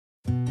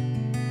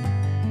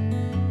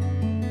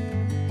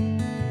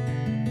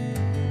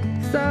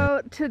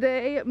So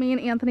today me and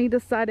Anthony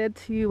decided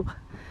to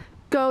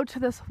go to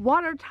this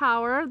water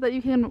tower that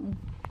you can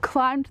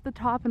climb to the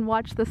top and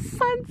watch the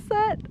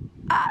sunset.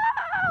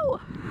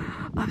 Oh!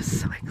 I'm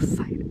so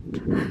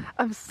excited.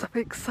 I'm so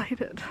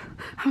excited.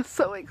 I'm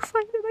so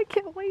excited. I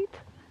can't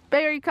wait.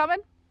 Bay, are you coming?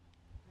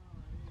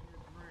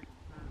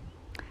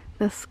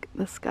 This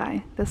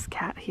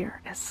cat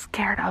here is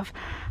scared of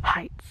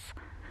heights.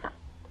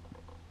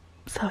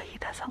 So he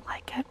doesn't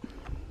like it.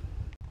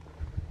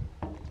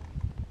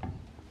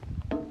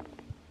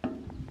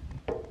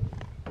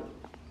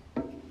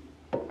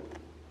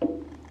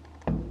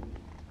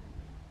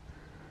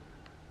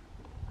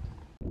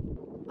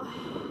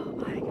 Oh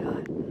my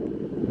God.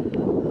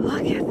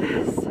 Look at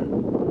this.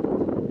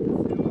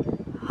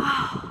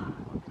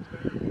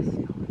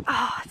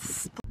 Oh,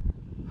 it's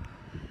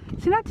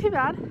see, not too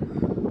bad.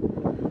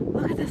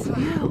 Look at this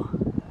view.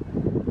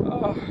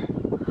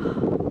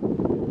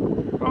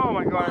 Oh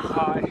my God, it's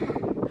high.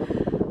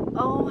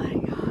 Oh my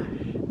gosh.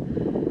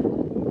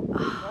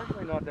 It's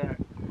actually not that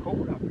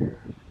cold up here.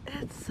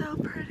 It's so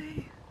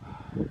pretty.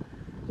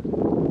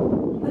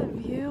 The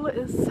view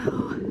is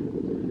so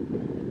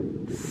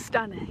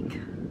stunning.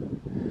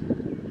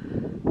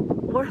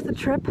 Worth the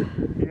trip?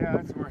 Yeah,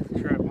 it's worth the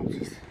trip.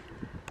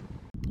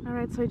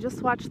 Alright, so we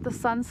just watched the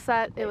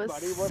sunset. It was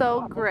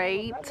so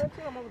great.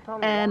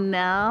 And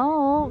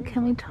now,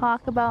 can we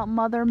talk about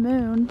Mother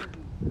Moon?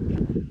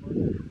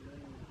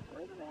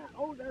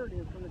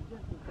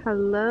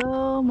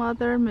 Hello,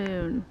 Mother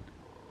Moon.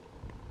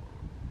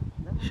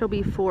 She'll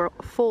be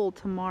full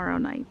tomorrow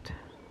night.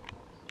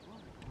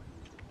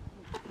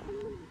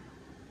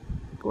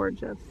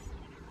 Gorgeous.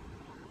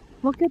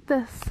 Look at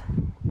this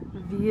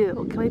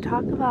view. Can we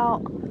talk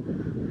about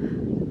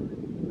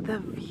the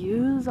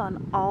views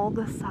on all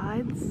the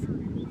sides?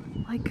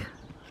 Like,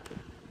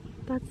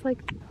 that's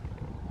like,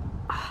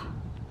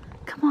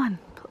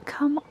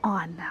 come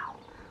on now.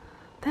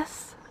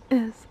 This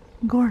is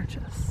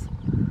gorgeous.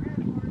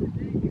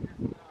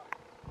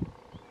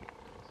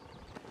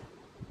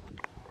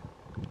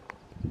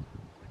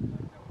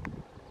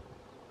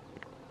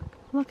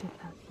 Look at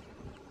that.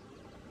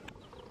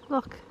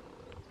 Look.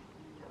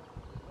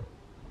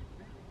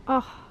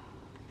 Oh.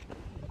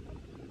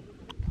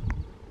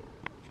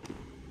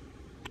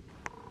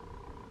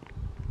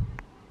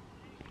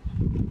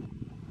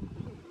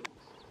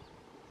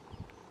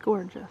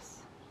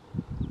 Gorgeous.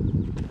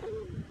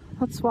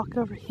 Let's walk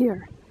over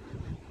here.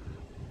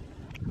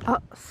 Oh,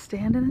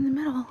 standing in the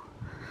middle.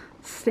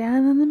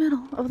 Standing in the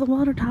middle of the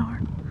water tower.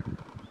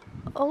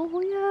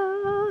 Oh,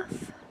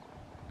 yes.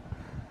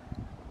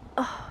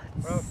 Oh,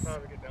 well, it's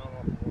time to get down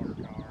off the water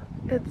tower.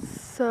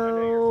 It's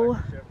so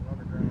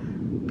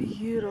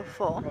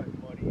beautiful.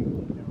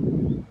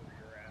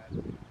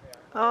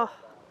 Oh,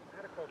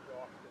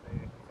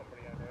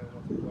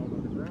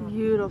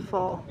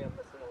 beautiful.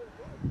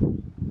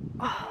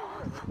 Oh,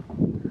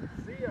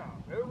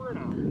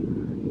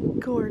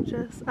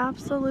 gorgeous.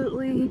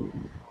 Absolutely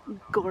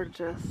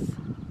gorgeous.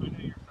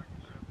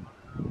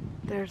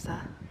 There's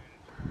a,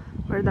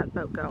 where'd that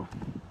boat go?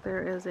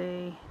 There is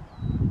a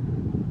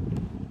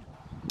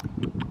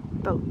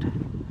boat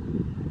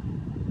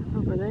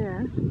over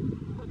there.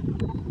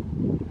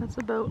 That's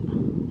a boat.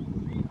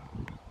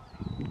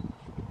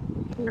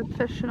 They're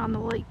fishing on the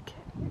lake.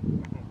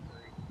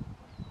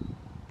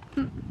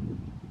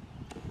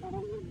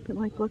 But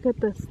like, look at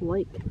this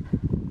lake.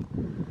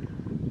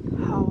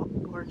 How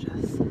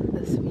gorgeous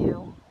this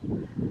view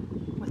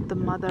with the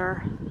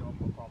mother.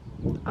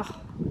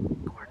 Oh,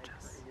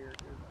 gorgeous.